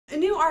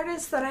new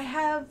artist that I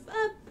have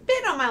a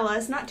bit on my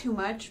list, not too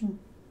much,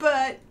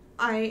 but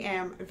I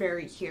am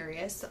very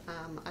curious.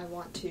 I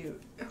want to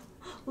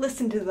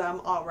listen to them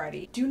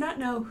already. Do not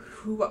know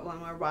who, what, when,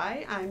 or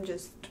why. I'm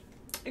just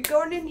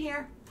going in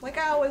here like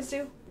I always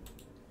do.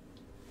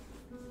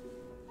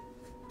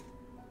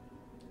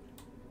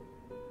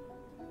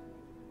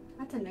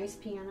 That's a nice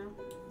piano.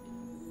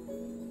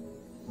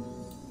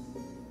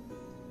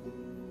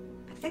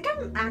 I think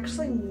I'm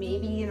actually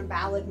maybe in a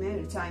ballad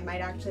mood, so I might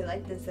actually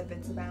like this if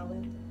it's a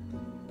ballad.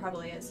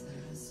 Probably is.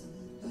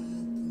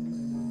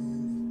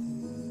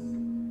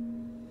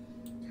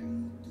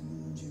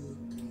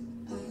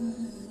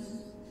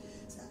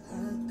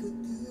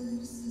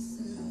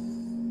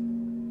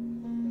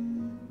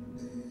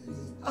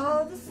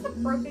 Oh, this is a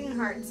broken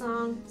heart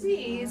song.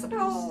 Please,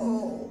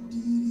 no.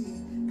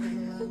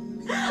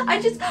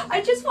 I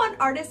just want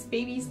artist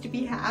babies to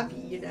be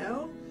happy, you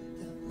know?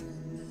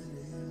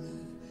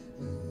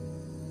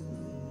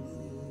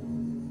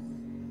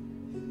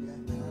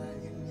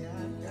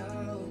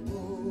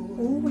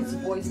 Ooh, his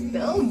voice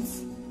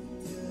builds.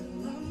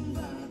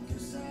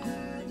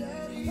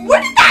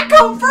 Where did that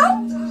come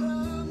from?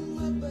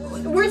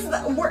 Where's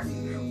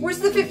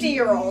the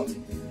 50-year-old?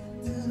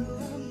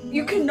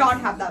 You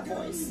cannot have that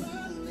voice.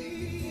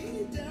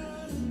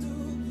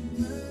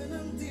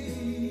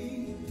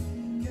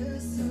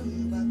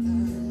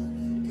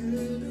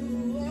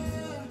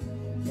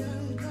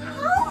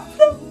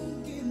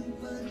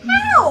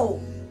 How?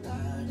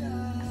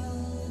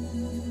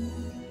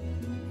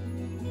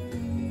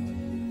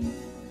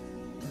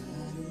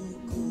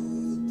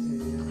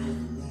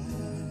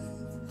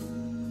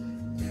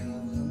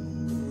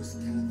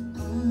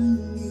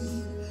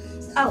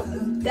 Oh,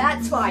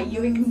 that's why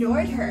you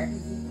ignored her.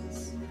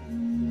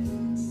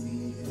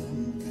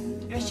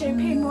 I should have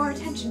paid more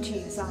attention to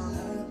you, song.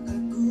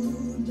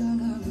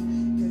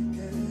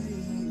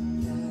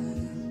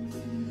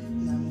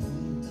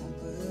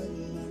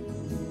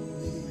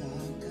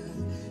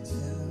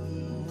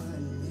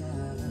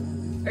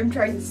 I'm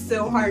trying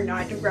so hard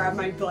not to grab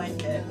my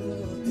blanket.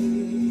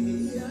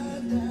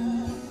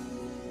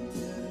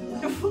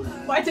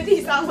 Why did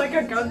he sound like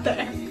a goat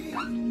there?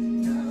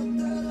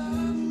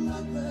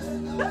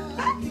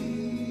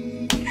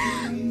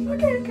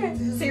 Okay,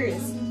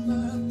 serious.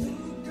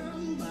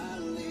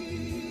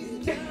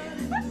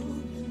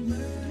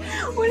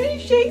 When he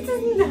shakes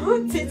his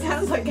notes, it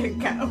sounds like a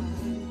goat.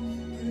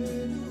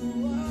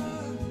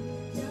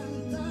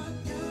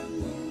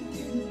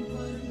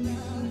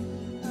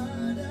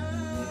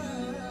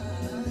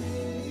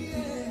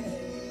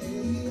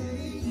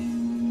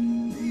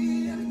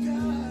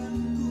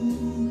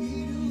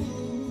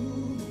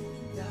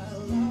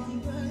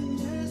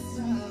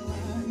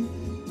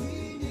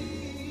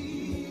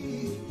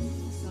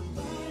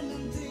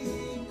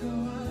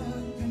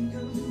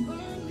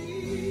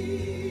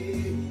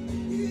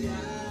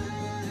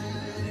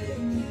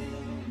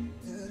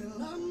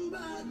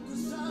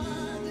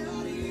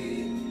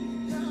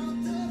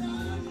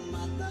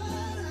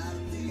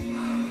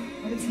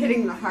 It's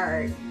hitting the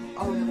heart.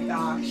 Oh my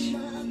gosh.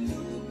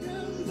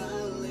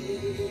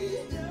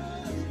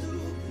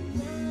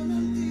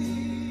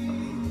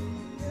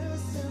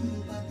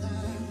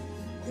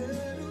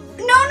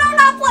 No,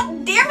 not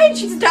blood. Damn it,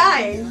 she's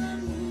dying.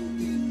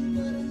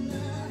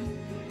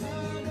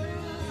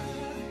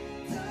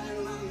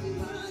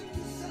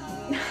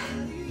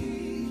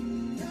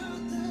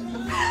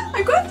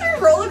 I'm going through a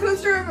roller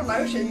coaster of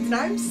emotions and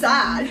I'm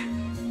sad.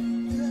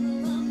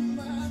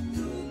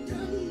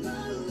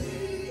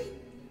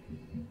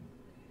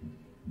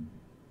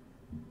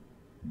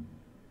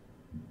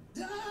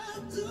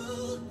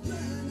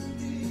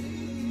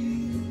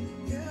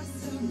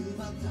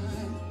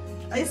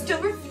 I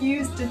still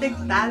refuse to think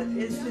that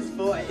is his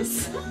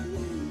voice.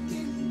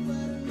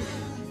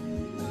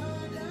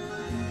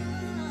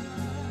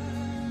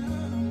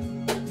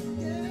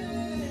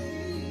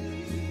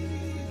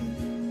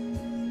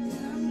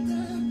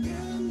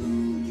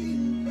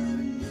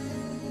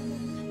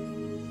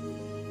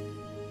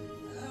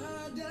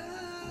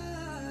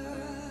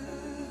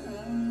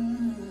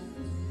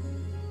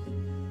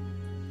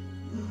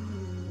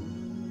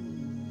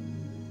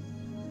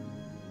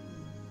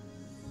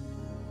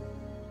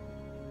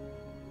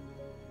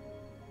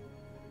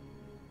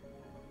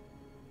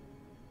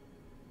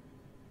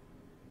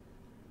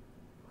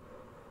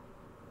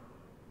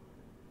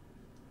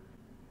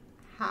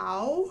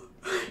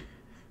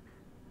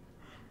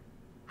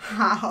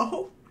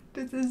 How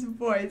does his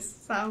voice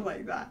sound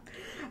like that?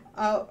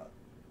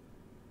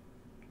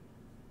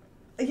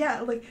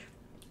 Yeah, like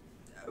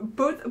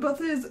both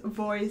his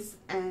voice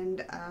and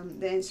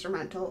the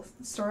instrumental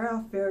start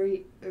off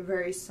very,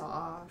 very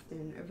soft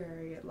and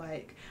very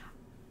like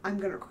I'm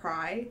gonna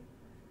cry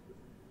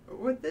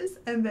with this,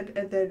 and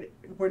then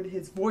when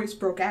his voice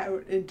broke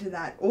out into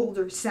that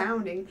older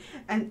sounding,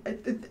 and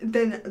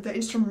then the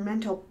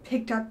instrumental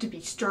picked up to be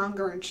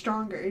stronger and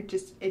stronger, it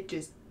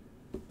just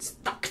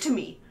stuck to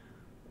me.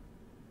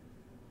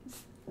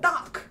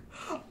 Stuck.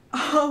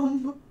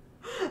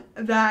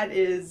 That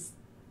is,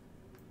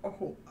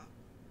 oh,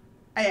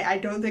 I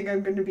don't think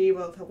I'm going to be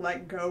able to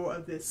let go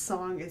of this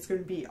song. It's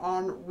going to be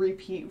on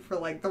repeat for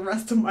like the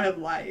rest of my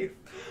life.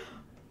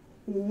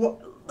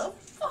 What the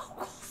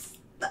vocals?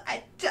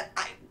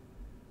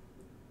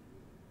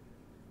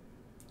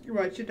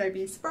 What, should I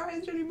be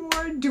surprised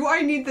anymore? Do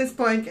I need this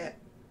blanket?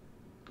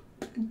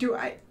 Do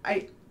I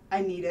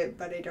need it,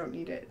 but I don't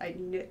need it. I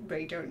need it, but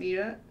I don't need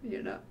it.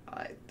 You know,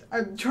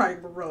 I'm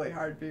trying really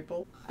hard,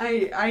 people.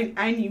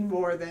 I need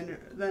more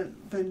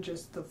than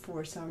just the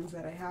 4 songs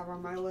that I have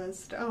on my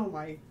list. Oh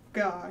my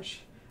gosh,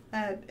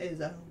 that is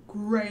a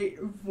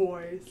great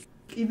voice.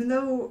 Even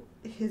though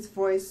his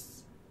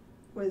voice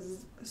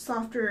was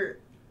softer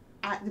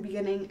at the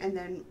beginning and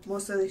then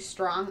mostly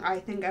strong, I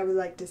think I would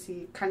like to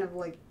see kind of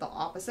like the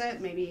opposite.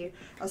 Maybe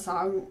a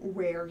song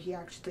where he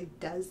actually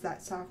does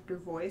that softer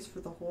voice for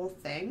the whole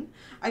thing.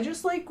 I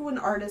just like when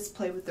artists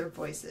play with their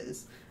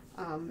voices.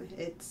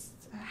 It's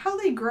how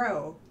they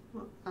grow.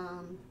 I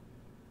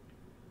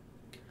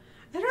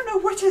don't know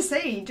what to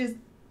say. He just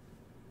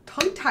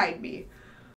tongue-tied me.